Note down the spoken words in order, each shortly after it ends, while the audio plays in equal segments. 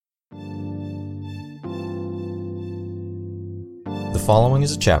following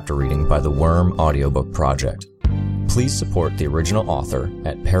is a chapter reading by the Worm Audiobook Project. Please support the original author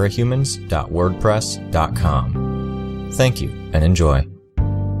at parahumans.wordpress.com. Thank you and enjoy.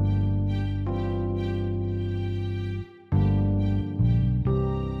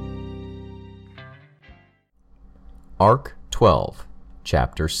 Arc 12,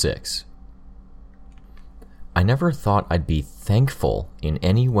 Chapter 6. I never thought I'd be thankful in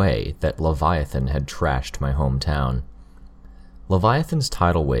any way that Leviathan had trashed my hometown. Leviathan's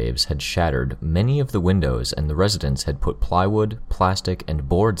tidal waves had shattered many of the windows, and the residents had put plywood, plastic, and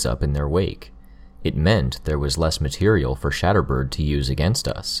boards up in their wake. It meant there was less material for Shatterbird to use against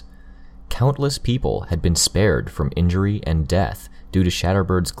us. Countless people had been spared from injury and death due to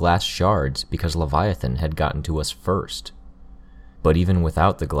Shatterbird's glass shards because Leviathan had gotten to us first. But even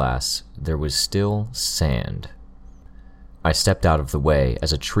without the glass, there was still sand. I stepped out of the way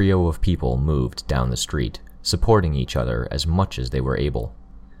as a trio of people moved down the street, supporting each other as much as they were able.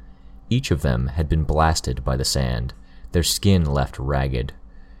 Each of them had been blasted by the sand, their skin left ragged.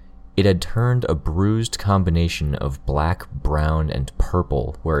 It had turned a bruised combination of black, brown, and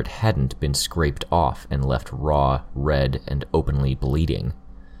purple where it hadn't been scraped off and left raw, red, and openly bleeding.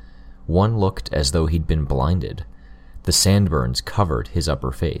 One looked as though he'd been blinded. The sandburns covered his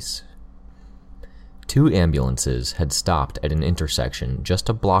upper face. 2 ambulances had stopped at an intersection just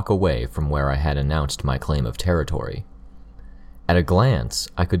a block away from where I had announced my claim of territory. At a glance,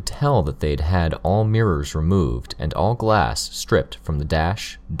 I could tell that they'd had all mirrors removed and all glass stripped from the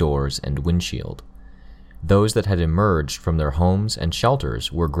dash, doors, and windshield. Those that had emerged from their homes and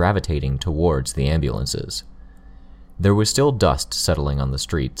shelters were gravitating towards the ambulances. There was still dust settling on the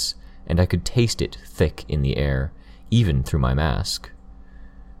streets, and I could taste it thick in the air, even through my mask.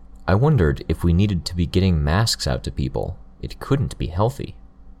 I wondered if we needed to be getting masks out to people. It couldn't be healthy.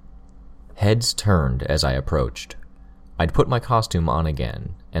 Heads turned as I approached. I'd put my costume on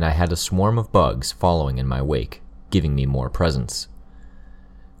again, and I had a swarm of bugs following in my wake, giving me more presence.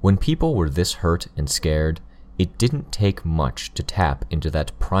 When people were this hurt and scared, it didn't take much to tap into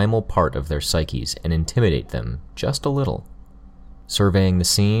that primal part of their psyches and intimidate them just a little. Surveying the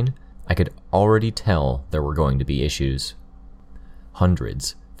scene, I could already tell there were going to be issues.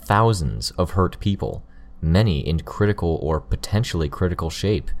 Hundreds, thousands of hurt people, many in critical or potentially critical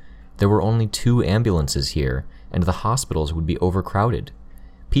shape. There were only 2 ambulances here, and the hospitals would be overcrowded.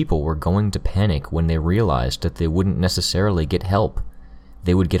 People were going to panic when they realized that they wouldn't necessarily get help.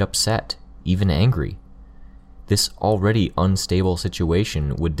 They would get upset, even angry. This already unstable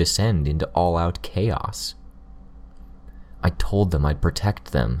situation would descend into all-out chaos. I told them I'd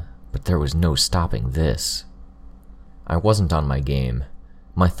protect them, but there was no stopping this. I wasn't on my game.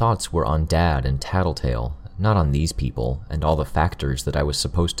 My thoughts were on Dad and Tattletale, not on these people and all the factors that I was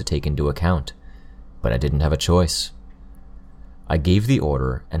supposed to take into account. But I didn't have a choice. I gave the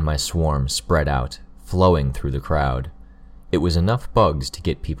order, and my swarm spread out, flowing through the crowd. It was enough bugs to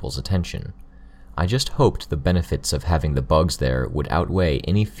get people's attention. I just hoped the benefits of having the bugs there would outweigh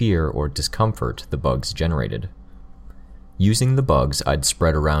any fear or discomfort the bugs generated. Using the bugs I'd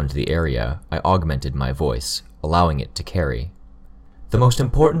spread around the area, I augmented my voice, allowing it to carry. The most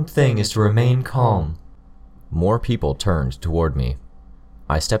important thing is to remain calm. More people turned toward me.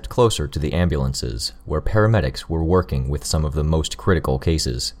 I stepped closer to the ambulances, where paramedics were working with some of the most critical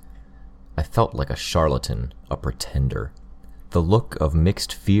cases. I felt like a charlatan, a pretender. The look of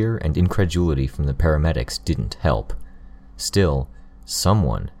mixed fear and incredulity from the paramedics didn't help. Still,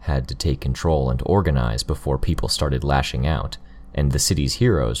 someone had to take control and organize before people started lashing out, and the city's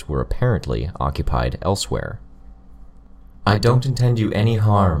heroes were apparently occupied elsewhere. I don't intend you any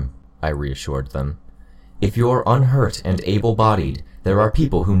harm, I reassured them. If you're unhurt and able-bodied, there are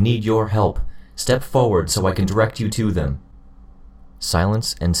people who need your help. Step forward so I can direct you to them.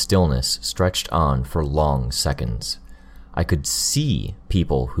 Silence and stillness stretched on for long seconds. I could see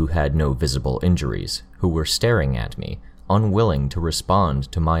people who had no visible injuries, who were staring at me, unwilling to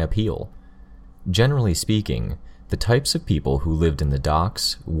respond to my appeal. Generally speaking, the types of people who lived in the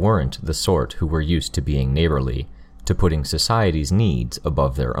docks weren't the sort who were used to being neighborly, to putting society's needs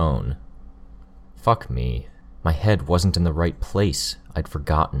above their own. Fuck me. My head wasn't in the right place. I'd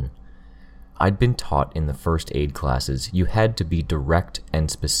forgotten. I'd been taught in the first aid classes you had to be direct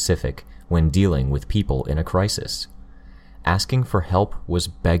and specific when dealing with people in a crisis. Asking for help was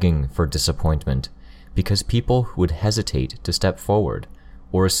begging for disappointment, because people would hesitate to step forward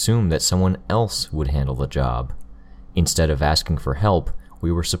or assume that someone else would handle the job. Instead of asking for help,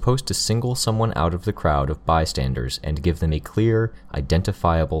 we were supposed to single someone out of the crowd of bystanders and give them a clear,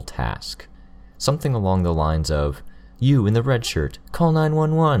 identifiable task. Something along the lines of, "You in the red shirt, call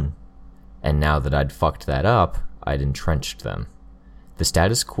 911. And now that I'd fucked that up, I'd entrenched them. The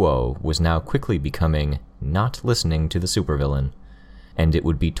status quo was now quickly becoming not listening to the supervillain, and it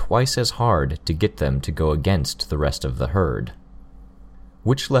would be twice as hard to get them to go against the rest of the herd.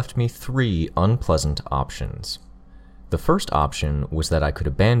 Which left me 3 unpleasant options. The first option was that I could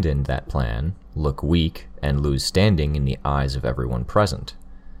abandon that plan, look weak, and lose standing in the eyes of everyone present.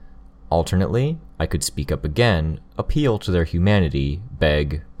 Alternately, I could speak up again, appeal to their humanity,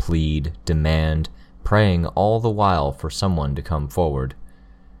 beg, plead, demand, praying all the while for someone to come forward.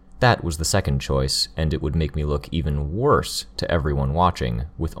 That was the second choice, and it would make me look even worse to everyone watching,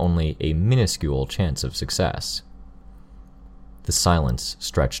 with only a minuscule chance of success. The silence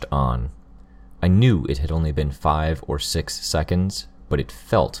stretched on. I knew it had only been 5 or 6 seconds, but it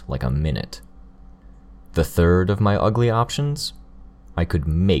felt like a minute. The third of my ugly options? I could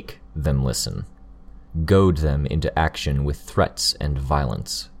make them listen. Goad them into action with threats and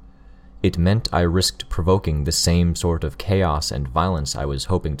violence. It meant I risked provoking the same sort of chaos and violence I was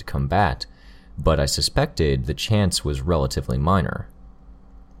hoping to combat, but I suspected the chance was relatively minor.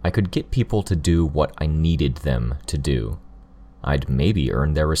 I could get people to do what I needed them to do. I'd maybe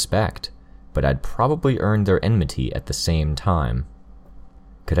earn their respect, but I'd probably earn their enmity at the same time.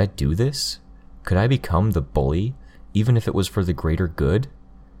 Could I do this? Could I become the bully, even if it was for the greater good?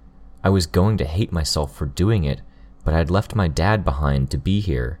 I was going to hate myself for doing it, but I'd left my dad behind to be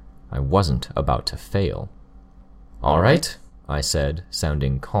here. I wasn't about to fail. "All right," I said,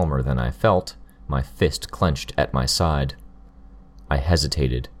 sounding calmer than I felt, my fist clenched at my side. I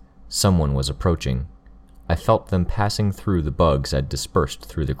hesitated. Someone was approaching. I felt them passing through the bugs I'd dispersed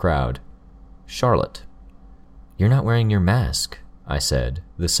through the crowd. Charlotte. "You're not wearing your mask," I said,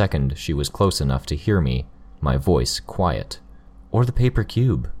 the second she was close enough to hear me, my voice quiet. "Or the paper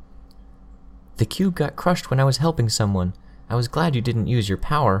cube." "The cube got crushed when I was helping someone. I was glad you didn't use your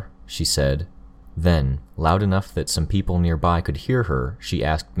power," she said. Then, loud enough that some people nearby could hear her, she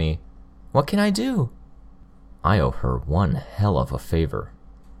asked me, "What can I do?" I owe her one hell of a favor.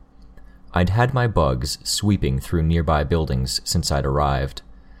 I'd had my bugs sweeping through nearby buildings since I'd arrived.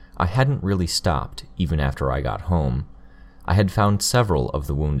 I hadn't really stopped, even after I got home. I had found several of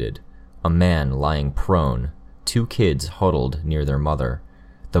the wounded, a man lying prone, 2 kids huddled near their mother.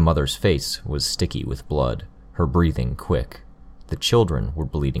 The mother's face was sticky with blood, her breathing quick. The children were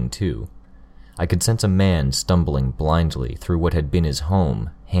bleeding too. I could sense a man stumbling blindly through what had been his home,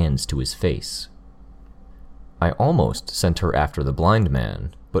 hands to his face. I almost sent her after the blind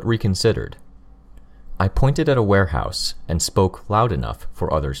man, but reconsidered. I pointed at a warehouse and spoke loud enough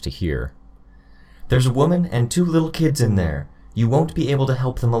for others to hear. "There's a woman and 2 little kids in there. You won't be able to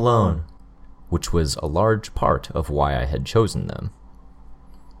help them alone," which was a large part of why I had chosen them.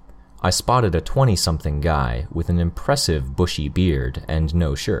 I spotted a 20-something guy with an impressive bushy beard and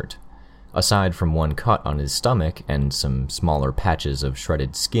no shirt. Aside from one cut on his stomach and some smaller patches of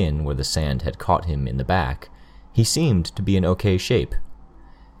shredded skin where the sand had caught him in the back, he seemed to be in okay shape.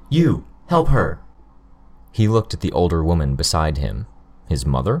 "You, help her!" He looked at the older woman beside him. His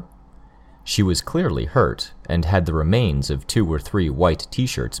mother? She was clearly hurt, and had the remains of 2 or 3 white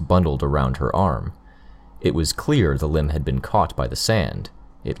t-shirts bundled around her arm. It was clear the limb had been caught by the sand.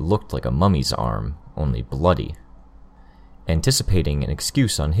 It looked like a mummy's arm, only bloody. Anticipating an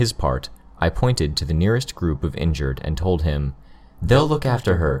excuse on his part, I pointed to the nearest group of injured and told him, "They'll look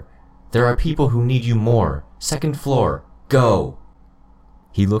after her. There are people who need you more. 2nd floor. Go!"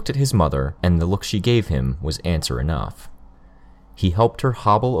 He looked at his mother, and the look she gave him was answer enough. He helped her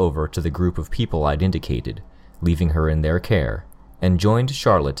hobble over to the group of people I'd indicated, leaving her in their care, and joined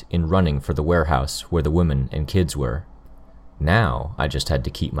Charlotte in running for the warehouse where the women and kids were. Now I just had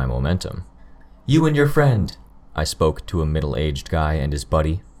to keep my momentum. "You and your friend," I spoke to a middle-aged guy and his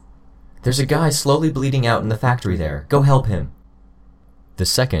buddy. "There's a guy slowly bleeding out in the factory there. Go help him." The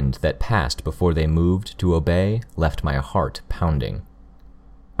second that passed before they moved to obey left my heart pounding.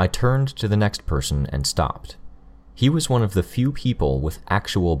 I turned to the next person and stopped. He was one of the few people with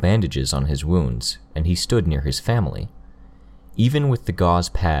actual bandages on his wounds, and he stood near his family. Even with the gauze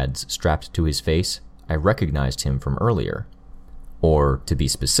pads strapped to his face, I recognized him from earlier. Or, to be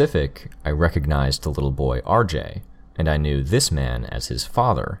specific, I recognized the little boy RJ, and I knew this man as his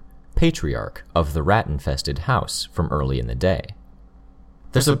father, patriarch of the rat-infested house from early in the day.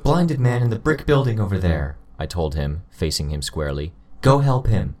 "There's a blinded man in the brick building over there," I told him, facing him squarely. "Go help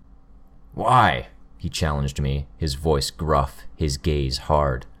him." "Why?" he challenged me, his voice gruff, his gaze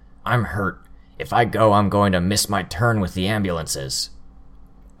hard. "I'm hurt. If I go, I'm going to miss my turn with the ambulances."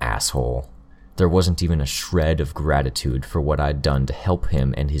 Asshole. There wasn't even a shred of gratitude for what I'd done to help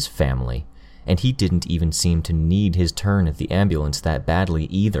him and his family, and he didn't even seem to need his turn at the ambulance that badly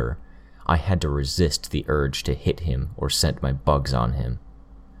either. I had to resist the urge to hit him or send my bugs on him.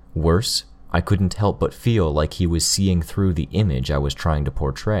 Worse, I couldn't help but feel like he was seeing through the image I was trying to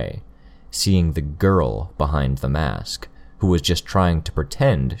portray, seeing the girl behind the mask, who was just trying to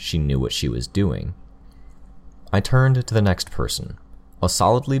pretend she knew what she was doing. I turned to the next person, a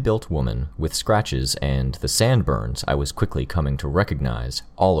solidly built woman with scratches and the sandburns I was quickly coming to recognize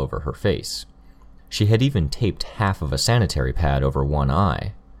all over her face. She had even taped half of a sanitary pad over one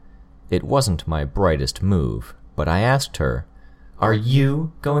eye. It wasn't my brightest move, but I asked her, "Are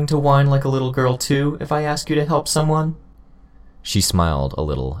you going to whine like a little girl too if I ask you to help someone?" She smiled a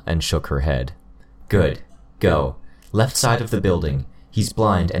little and shook her head. "Good. Go. Left side of the building. He's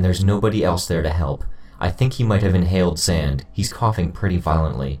blind and there's nobody else there to help. I think he might have inhaled sand. He's coughing pretty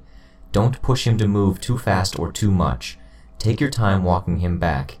violently. Don't push him to move too fast or too much. Take your time walking him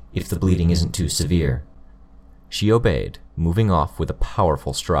back, if the bleeding isn't too severe." She obeyed, moving off with a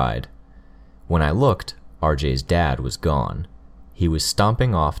powerful stride. When I looked, RJ's dad was gone. He was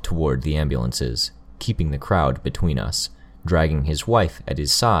stomping off toward the ambulances, keeping the crowd between us, dragging his wife at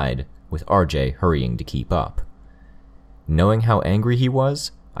his side, with RJ hurrying to keep up. Knowing how angry he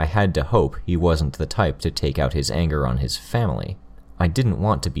was, I had to hope he wasn't the type to take out his anger on his family. I didn't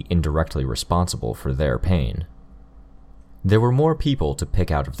want to be indirectly responsible for their pain. There were more people to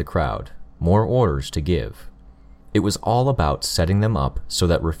pick out of the crowd, more orders to give. It was all about setting them up so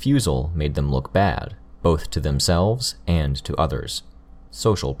that refusal made them look bad, both to themselves and to others.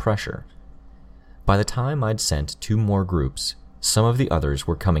 Social pressure. By the time I'd sent 2 more groups, some of the others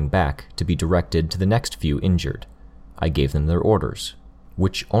were coming back to be directed to the next few injured. I gave them their orders,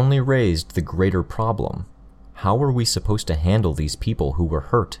 which only raised the greater problem. How were we supposed to handle these people who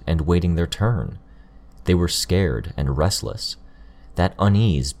were hurt and waiting their turn? They were scared and restless. That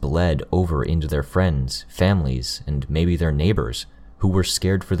unease bled over into their friends, families, and maybe their neighbors, who were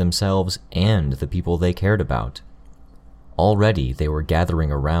scared for themselves and the people they cared about. Already they were gathering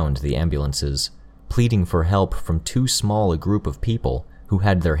around the ambulances, pleading for help from too small a group of people who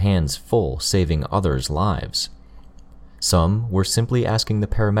had their hands full saving others' lives. Some were simply asking the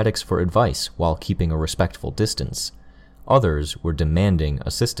paramedics for advice while keeping a respectful distance. Others were demanding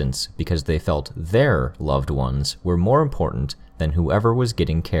assistance because they felt their loved ones were more important than whoever was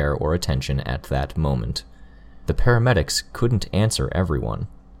getting care or attention at that moment. The paramedics couldn't answer everyone.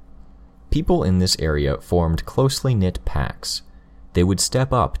 People in this area formed closely knit packs. They would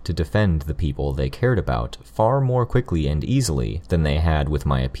step up to defend the people they cared about far more quickly and easily than they had with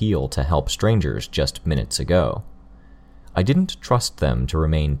my appeal to help strangers just minutes ago. I didn't trust them to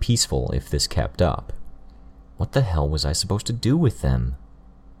remain peaceful if this kept up. What the hell was I supposed to do with them?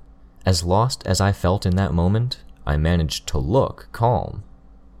 As lost as I felt in that moment, I managed to look calm.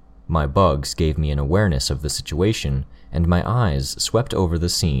 My bugs gave me an awareness of the situation, and my eyes swept over the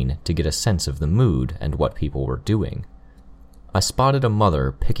scene to get a sense of the mood and what people were doing. I spotted a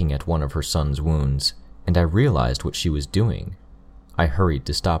mother picking at one of her son's wounds, and I realized what she was doing. I hurried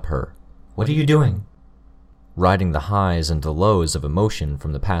to stop her. "What are you doing?" Riding the highs and the lows of emotion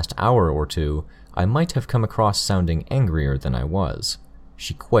from the past hour or two, I might have come across sounding angrier than I was.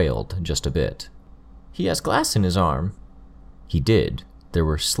 She quailed just a bit. "He has glass in his arm." He did. There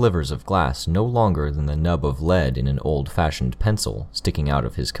were slivers of glass no longer than the nub of lead in an old-fashioned pencil sticking out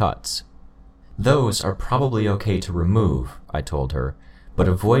of his cuts. "Those are probably okay to remove," I told her, "but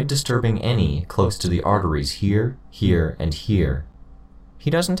avoid disturbing any close to the arteries here, here, and here." "He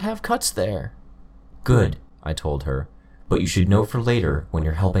doesn't have cuts there." "Good," I told her, "but you should know for later when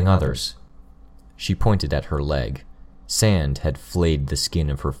you're helping others." She pointed at her leg. Sand had flayed the skin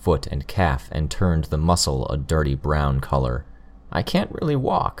of her foot and calf and turned the muscle a dirty brown color. "I can't really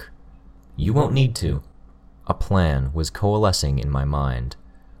walk." "You won't need to." A plan was coalescing in my mind.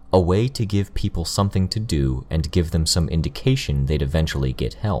 A way to give people something to do and give them some indication they'd eventually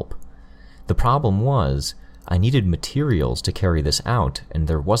get help. The problem was, I needed materials to carry this out, and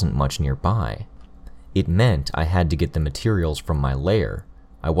there wasn't much nearby. It meant I had to get the materials from my lair.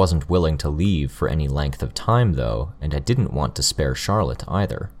 I wasn't willing to leave for any length of time, though, and I didn't want to spare Charlotte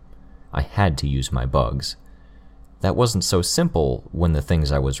either. I had to use my bugs. That wasn't so simple when the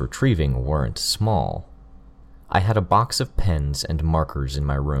things I was retrieving weren't small. I had a box of pens and markers in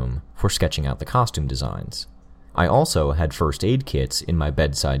my room for sketching out the costume designs. I also had first aid kits in my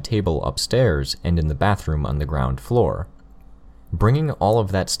bedside table upstairs and in the bathroom on the ground floor. Bringing all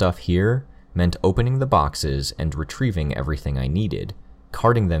of that stuff here meant opening the boxes and retrieving everything I needed,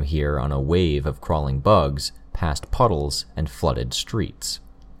 carting them here on a wave of crawling bugs past puddles and flooded streets.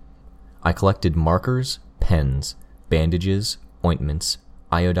 I collected markers, pens, bandages, ointments,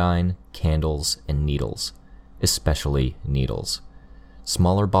 iodine, candles, and needles, especially needles.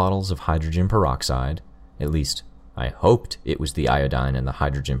 smaller bottles of hydrogen peroxide, at least I hoped it was the iodine and the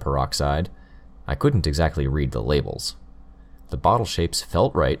hydrogen peroxide. I couldn't exactly read the labels. The bottle shapes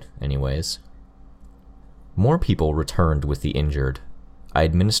felt right, anyways. More people returned with the injured. I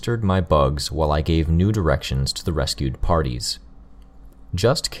administered my bugs while I gave new directions to the rescued parties.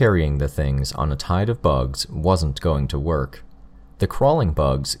 Just carrying the things on a tide of bugs wasn't going to work. The crawling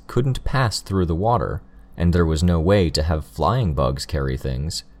bugs couldn't pass through the water, and there was no way to have flying bugs carry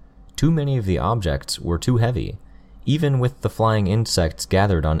things. Too many of the objects were too heavy, even with the flying insects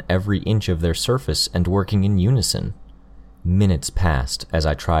gathered on every inch of their surface and working in unison. Minutes passed as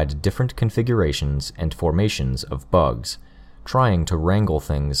I tried different configurations and formations of bugs, trying to wrangle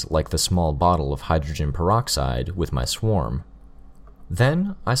things like the small bottle of hydrogen peroxide with my swarm.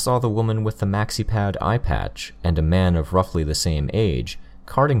 Then I saw the woman with the MaxiPad eye patch and a man of roughly the same age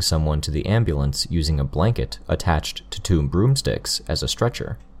carting someone to the ambulance using a blanket attached to 2 broomsticks as a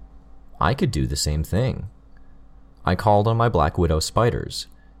stretcher. I could do the same thing. I called on my Black Widow spiders,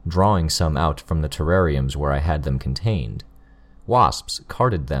 drawing some out from the terrariums where I had them contained. Wasps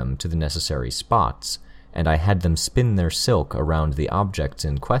carted them to the necessary spots, and I had them spin their silk around the objects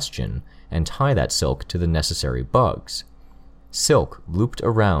in question and tie that silk to the necessary bugs. Silk looped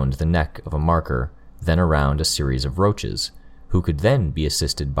around the neck of a marker, then around a series of roaches, who could then be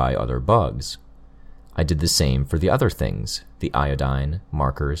assisted by other bugs. I did the same for the other things, the iodine,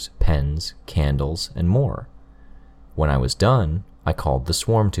 markers, pens, candles, and more. When I was done, I called the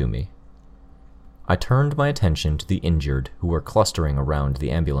swarm to me. I turned my attention to the injured who were clustering around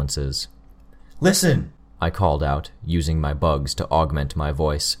the ambulances. "Listen!" I called out, using my bugs to augment my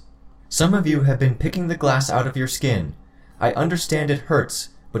voice. "Some of you have been picking the glass out of your skin. I understand it hurts,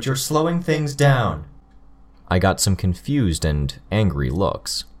 but you're slowing things down." I got some confused and angry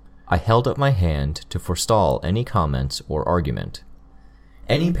looks. I held up my hand to forestall any comments or argument.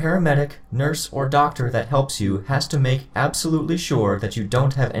 "Any paramedic, nurse, or doctor that helps you has to make absolutely sure that you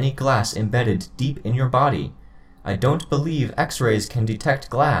don't have any glass embedded deep in your body. I don't believe X-rays can detect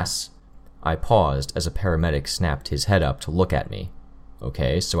glass." I paused as a paramedic snapped his head up to look at me.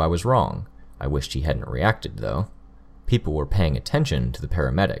 Okay, so I was wrong. I wished he hadn't reacted, though. People were paying attention to the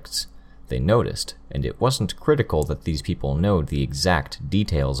paramedics. They noticed, and it wasn't critical that these people know the exact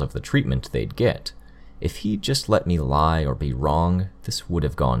details of the treatment they'd get. If he'd just let me lie or be wrong, this would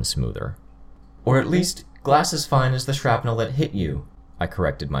have gone smoother. "Or at least, glass is fine as the shrapnel that hit you," I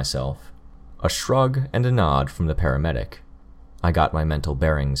corrected myself. A shrug and a nod from the paramedic. I got my mental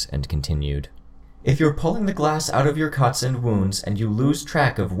bearings and continued. "If you're pulling the glass out of your cuts and wounds and you lose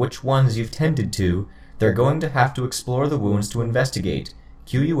track of which ones you've tended to, they're going to have to explore the wounds to investigate,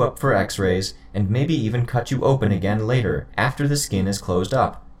 queue you up for X-rays, and maybe even cut you open again later, after the skin is closed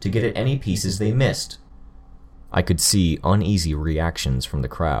up, to get at any pieces they missed." I could see uneasy reactions from the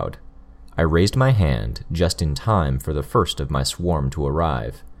crowd. I raised my hand just in time for the first of my swarm to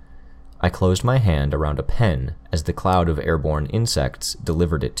arrive. I closed my hand around a pen as the cloud of airborne insects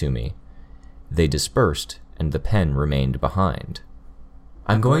delivered it to me. They dispersed, and the pen remained behind.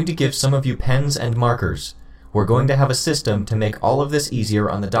 "I'm going to give some of you pens and markers. We're going to have a system to make all of this easier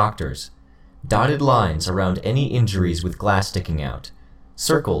on the doctors. Dotted lines around any injuries with glass sticking out.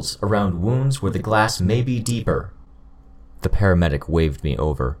 Circles around wounds where the glass may be deeper." The paramedic waved me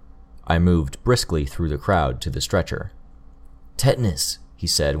over. I moved briskly through the crowd to the stretcher. "Tetanus," he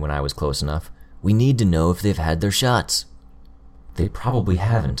said when I was close enough. "We need to know if they've had their shots." "They probably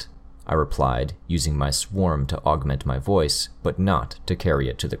haven't," I replied, using my swarm to augment my voice, but not to carry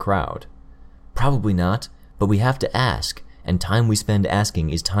it to the crowd. "Probably not, but we have to ask, and time we spend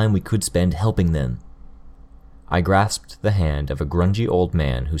asking is time we could spend helping them." I grasped the hand of a grungy old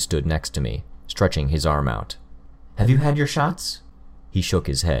man who stood next to me, stretching his arm out. "Have you had your shots?" He shook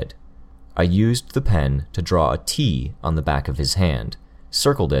his head. I used the pen to draw a T on the back of his hand,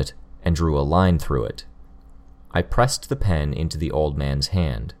 circled it, and drew a line through it. I pressed the pen into the old man's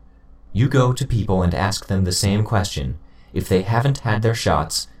hand. "You go to people and ask them the same question. If they haven't had their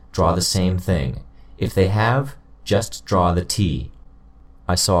shots, draw the same thing. If they have, just draw the T."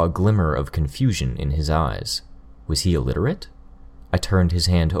 I saw a glimmer of confusion in his eyes. Was he illiterate? I turned his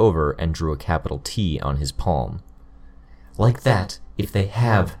hand over and drew a capital T on his palm. "Like that, if they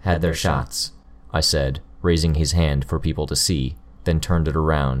have had their shots," I said, raising his hand for people to see, then turned it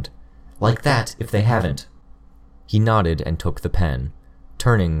around. "Like that, if they haven't." He nodded and took the pen,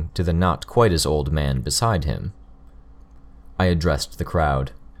 turning to the not quite as old man beside him. I addressed the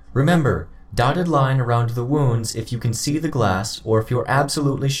crowd. "Remember, dotted line around the wounds if you can see the glass or if you're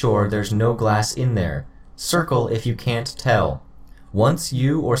absolutely sure there's no glass in there. Circle if you can't tell. Once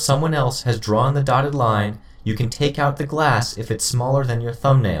you or someone else has drawn the dotted line, You can take out the glass if it's smaller than your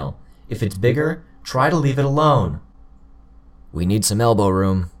thumbnail. If it's bigger, try to leave it alone." "We need some elbow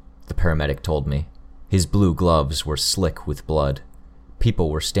room," the paramedic told me. His blue gloves were slick with blood. People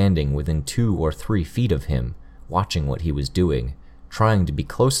were standing within 2 or 3 feet of him, watching what he was doing, trying to be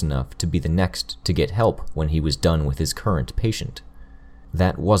close enough to be the next to get help when he was done with his current patient.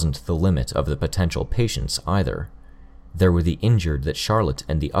 That wasn't the limit of the potential patients either. There were the injured that Charlotte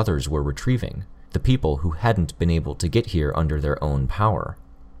and the others were retrieving, the people who hadn't been able to get here under their own power.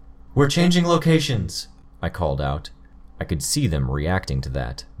 "We're changing locations," I called out. I could see them reacting to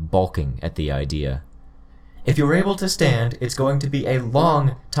that, balking at the idea. "If you're able to stand, it's going to be a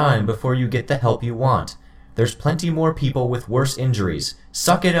long time before you get the help you want. There's plenty more people with worse injuries.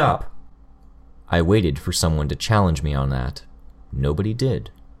 Suck it up!" I waited for someone to challenge me on that. Nobody did.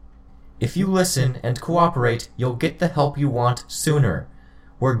 "If you listen and cooperate, you'll get the help you want sooner.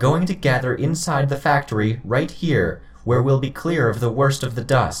 We're going to gather inside the factory right here, where we'll be clear of the worst of the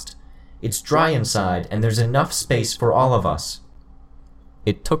dust. It's dry inside, and there's enough space for all of us."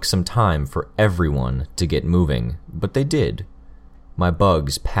 It took some time for everyone to get moving, but they did. My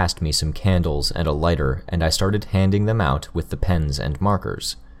bugs passed me some candles and a lighter, and I started handing them out with the pens and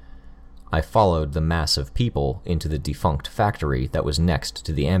markers. I followed the mass of people into the defunct factory that was next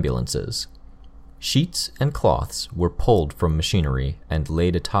to the ambulances. Sheets and cloths were pulled from machinery and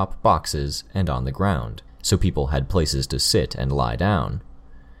laid atop boxes and on the ground, so people had places to sit and lie down.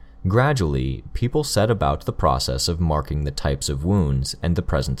 Gradually, people set about the process of marking the types of wounds and the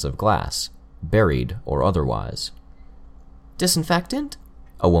presence of glass, buried or otherwise. "Disinfectant?"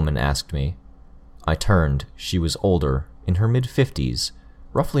 a woman asked me. I turned. She was older, in her mid-50s,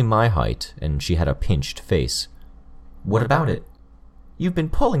 roughly my height, and she had a pinched face. "What about it?" "You've been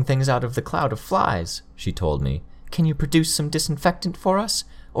pulling things out of the cloud of flies," she told me. "Can you produce some disinfectant for us,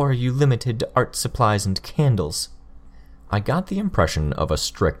 or are you limited to art supplies and candles?" I got the impression of a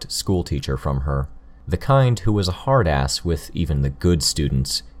strict schoolteacher from her, the kind who was a hard-ass with even the good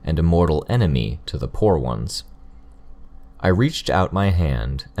students and a mortal enemy to the poor ones. I reached out my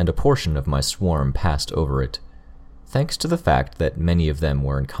hand, and a portion of my swarm passed over it. Thanks to the fact that many of them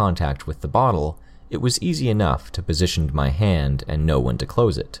were in contact with the bottle, it was easy enough to position my hand and know when to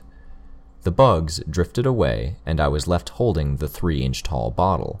close it. The bugs drifted away, and I was left holding the 3-inch-tall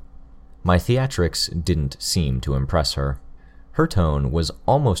bottle. My theatrics didn't seem to impress her. Her tone was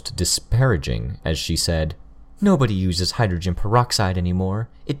almost disparaging as she said, "Nobody uses hydrogen peroxide anymore.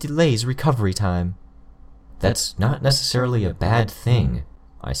 It delays recovery time." "That's not necessarily a bad thing,"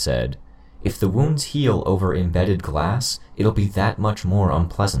 I said. "If the wounds heal over embedded glass, it'll be that much more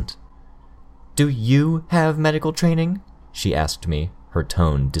unpleasant." "Do you have medical training?" she asked me, her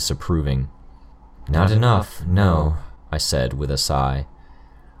tone disapproving. "Not enough, no," I said with a sigh.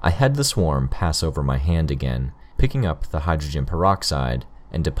 I had the swarm pass over my hand again, picking up the hydrogen peroxide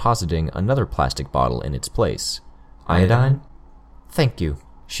and depositing another plastic bottle in its place. "Iodine?" "Thank you,"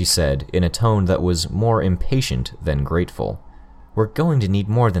 she said in a tone that was more impatient than grateful. "We're going to need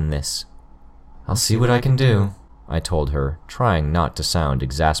more than this." "I'll see what I can do," I told her, trying not to sound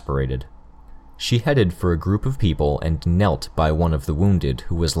exasperated. She headed for a group of people and knelt by one of the wounded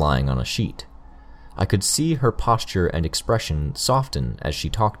who was lying on a sheet. I could see her posture and expression soften as she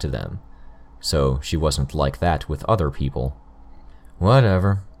talked to them, so she wasn't like that with other people.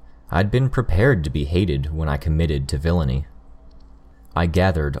 Whatever. I'd been prepared to be hated when I committed to villainy. I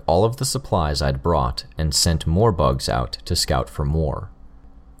gathered all of the supplies I'd brought and sent more bugs out to scout for more.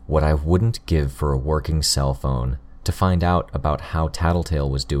 What I wouldn't give for a working cell phone, to find out about how Tattletale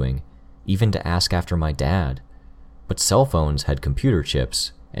was doing, even to ask after my dad. But cell phones had computer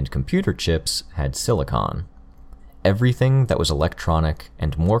chips, and computer chips had silicon. Everything that was electronic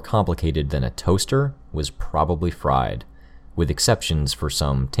and more complicated than a toaster was probably fried, with exceptions for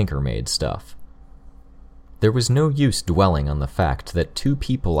some Tinker-made stuff. There was no use dwelling on the fact that 2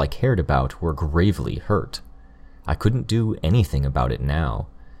 people I cared about were gravely hurt. I couldn't do anything about it now,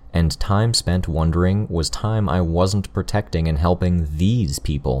 and time spent wondering was time I wasn't protecting and helping these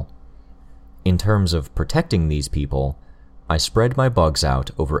people. In terms of protecting these people, I spread my bugs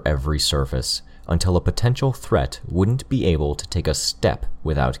out over every surface until a potential threat wouldn't be able to take a step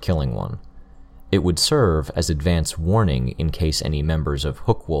without killing one. It would serve as advance warning in case any members of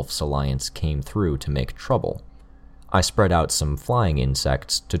Hookwolf's alliance came through to make trouble. I spread out some flying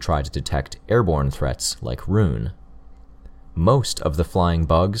insects to try to detect airborne threats like Rune. Most of the flying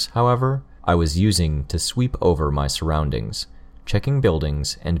bugs, however, I was using to sweep over my surroundings, checking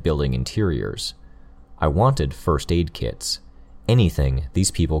buildings and building interiors. I wanted first aid kits, anything these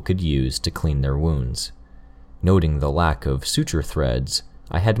people could use to clean their wounds. Noting the lack of suture threads,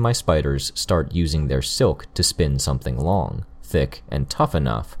 I had my spiders start using their silk to spin something long, thick, and tough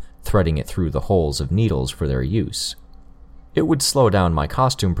enough, threading it through the holes of needles for their use. It would slow down my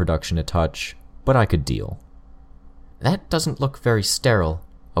costume production a touch, but I could deal. "That doesn't look very sterile,"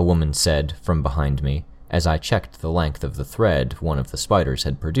 a woman said from behind me, as I checked the length of the thread one of the spiders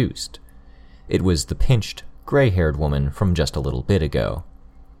had produced. It was the pinched, gray-haired woman from just a little bit ago.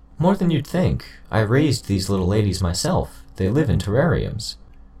 "More than you'd think. I raised these little ladies myself. They live in terrariums."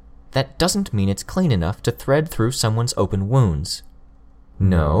 "That doesn't mean it's clean enough to thread through someone's open wounds."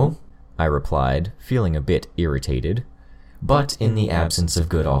 "No," I replied, feeling a bit irritated. "But in the absence of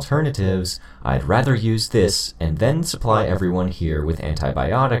good alternatives, I'd rather use this and then supply everyone here with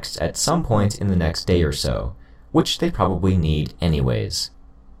antibiotics at some point in the next day or so, which they probably need anyways."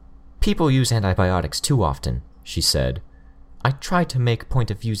 "People use antibiotics too often," she said. "I try to make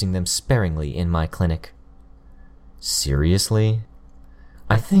point of using them sparingly in my clinic." Seriously?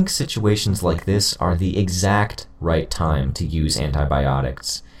 I think situations like this are the exact right time to use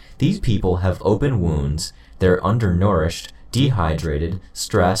antibiotics. These people have open wounds, they're undernourished, dehydrated,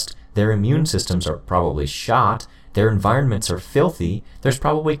 stressed, their immune systems are probably shot, their environments are filthy, there's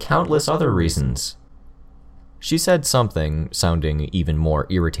probably countless other reasons. She said something, sounding even more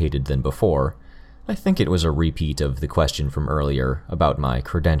irritated than before. I think it was a repeat of the question from earlier about my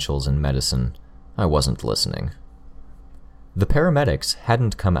credentials in medicine. I wasn't listening. The paramedics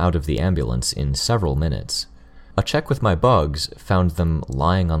hadn't come out of the ambulance in several minutes. A check with my bugs found them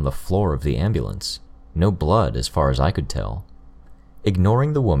lying on the floor of the ambulance. No blood, as far as I could tell.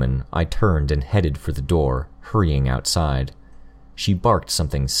 Ignoring the woman, I turned and headed for the door, hurrying outside. She barked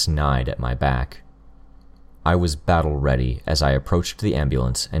something snide at my back. I was battle-ready as I approached the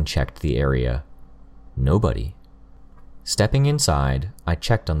ambulance and checked the area. Nobody. Stepping inside, I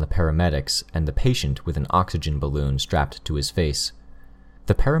checked on the paramedics and the patient with an oxygen balloon strapped to his face.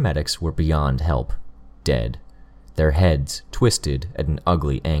 The paramedics were beyond help, dead, their heads twisted at an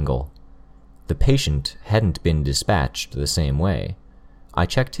ugly angle. The patient hadn't been dispatched the same way. I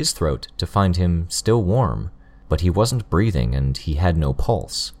checked his throat to find him still warm, but he wasn't breathing and he had no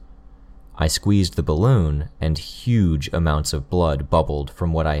pulse. I squeezed the balloon, and huge amounts of blood bubbled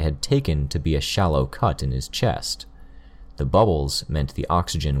from what I had taken to be a shallow cut in his chest. The bubbles meant the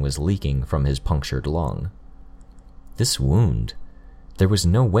oxygen was leaking from his punctured lung. This wound, there was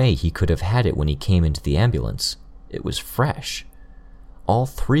no way he could have had it when he came into the ambulance. It was fresh. All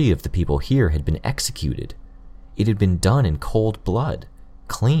 3 of the people here had been executed. It had been done in cold blood,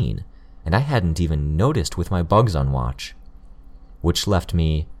 clean, and I hadn't even noticed with my bugs on watch. Which left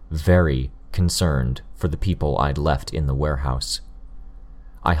me very concerned for the people I'd left in the warehouse.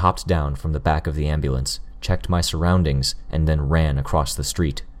 I hopped down from the back of the ambulance, checked my surroundings, and then ran across the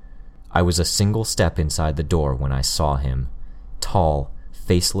street. I was a single step inside the door when I saw him. Tall,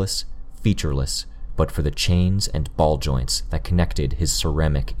 faceless, featureless, but for the chains and ball joints that connected his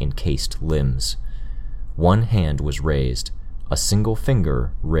ceramic-encased limbs. One hand was raised, a single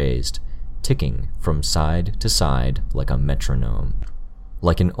finger raised, ticking from side to side like a metronome.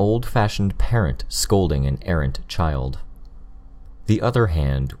 Like an old-fashioned parent scolding an errant child. The other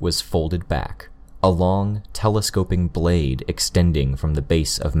hand was folded back, a long, telescoping blade extending from the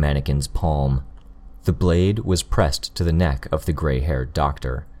base of Mannequin's palm. The blade was pressed to the neck of the gray-haired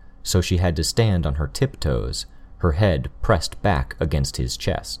doctor, so she had to stand on her tiptoes, her head pressed back against his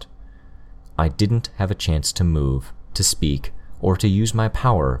chest. I didn't have a chance to move, to speak, or to use my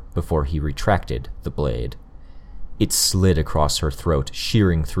power before he retracted the blade. It slid across her throat,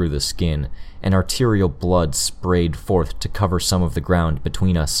 shearing through the skin, and arterial blood sprayed forth to cover some of the ground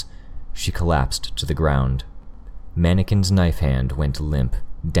between us. She collapsed to the ground. Mannequin's knife hand went limp,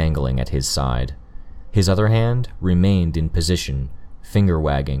 dangling at his side. His other hand remained in position,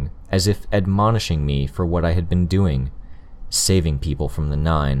 finger-wagging, as if admonishing me for what I had been doing, saving people from the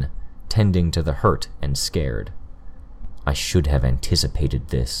 9, tending to the hurt and scared. I should have anticipated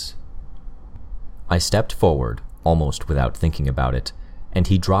this. I stepped forward, almost without thinking about it, and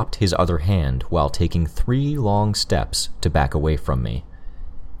he dropped his other hand while taking 3 long steps to back away from me.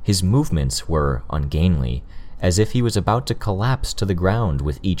 His movements were ungainly, as if he was about to collapse to the ground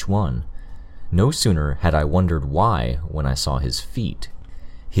with each one. No sooner had I wondered why when I saw his feet.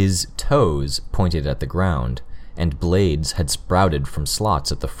 His toes pointed at the ground, and blades had sprouted from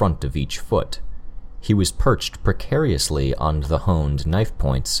slots at the front of each foot. He was perched precariously on the honed knife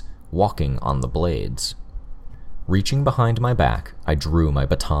points, walking on the blades. Reaching behind my back, I drew my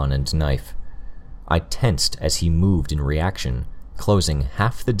baton and knife. I tensed as he moved in reaction, closing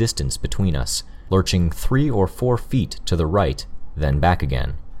half the distance between us, lurching 3 or 4 feet to the right, then back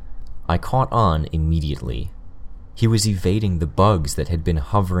again. I caught on immediately. He was evading the bugs that had been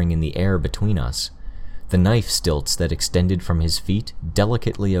hovering in the air between us, the knife stilts that extended from his feet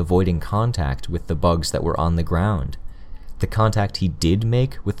delicately avoiding contact with the bugs that were on the ground. The contact he did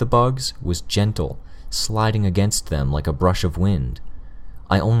make with the bugs was gentle, sliding against them like a brush of wind.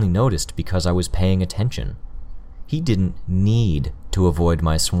 I only noticed because I was paying attention. He didn't need to avoid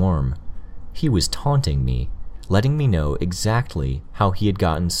my swarm. He was taunting me, letting me know exactly how he had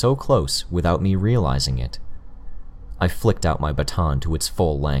gotten so close without me realizing it. I flicked out my baton to its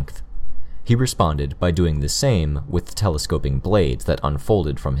full length. He responded by doing the same with the telescoping blades that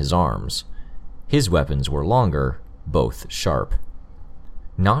unfolded from his arms. His weapons were longer, both sharp.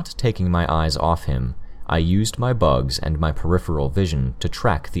 Not taking my eyes off him, I used my bugs and my peripheral vision to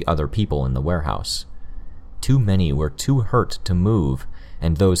track the other people in the warehouse. Too many were too hurt to move,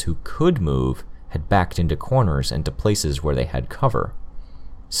 and those who could move had backed into corners and to places where they had cover.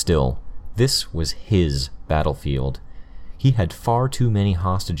 Still, this was his battlefield. He had far too many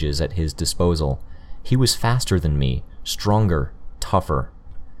hostages at his disposal. He was faster than me, stronger, tougher.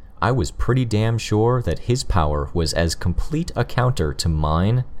 I was pretty damn sure that his power was as complete a counter to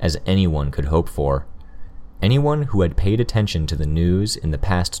mine as anyone could hope for. Anyone who had paid attention to the news in the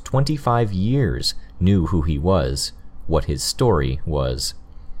past 25 years knew who he was, what his story was.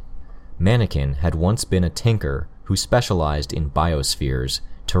 Mannequin had once been a tinker who specialized in biospheres,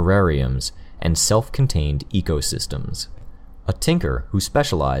 terrariums, and self-contained ecosystems. A tinker who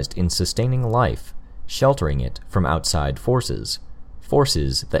specialized in sustaining life, sheltering it from outside forces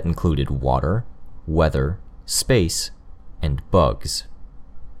that included water, weather, space, and bugs.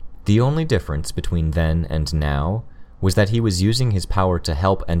 The only difference between then and now was that he was using his power to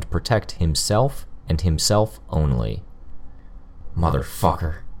help and protect himself and himself only.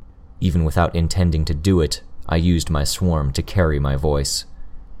 Motherfucker. Even without intending to do it, I used my swarm to carry my voice.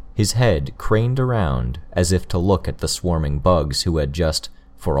 His head craned around as if to look at the swarming bugs who had just,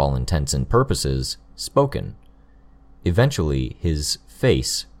 for all intents and purposes, spoken. Eventually, his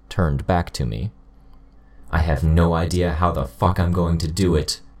face turned back to me. I have no idea how the fuck I'm going to do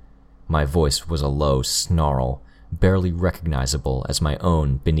it. My voice was a low snarl, barely recognizable as my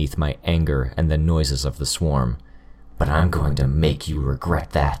own beneath my anger and the noises of the swarm. But I'm going to make you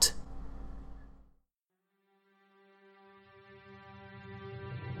regret that.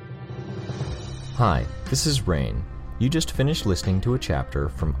 Hi, this is Rain. You just finished listening to a chapter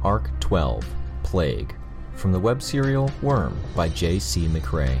from Arc 12, Plague, from the web serial Worm by J.C.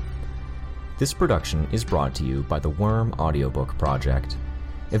 McCrae. This production is brought to you by the Worm Audiobook Project.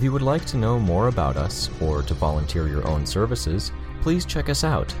 If you would like to know more about us or to volunteer your own services, please check us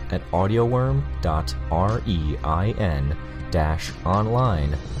out at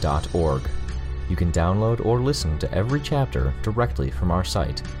audioworm.rein-online.org. You can download or listen to every chapter directly from our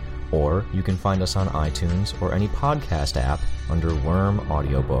site, or you can find us on iTunes or any podcast app under Worm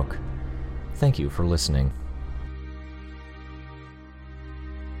Audiobook. Thank you for listening.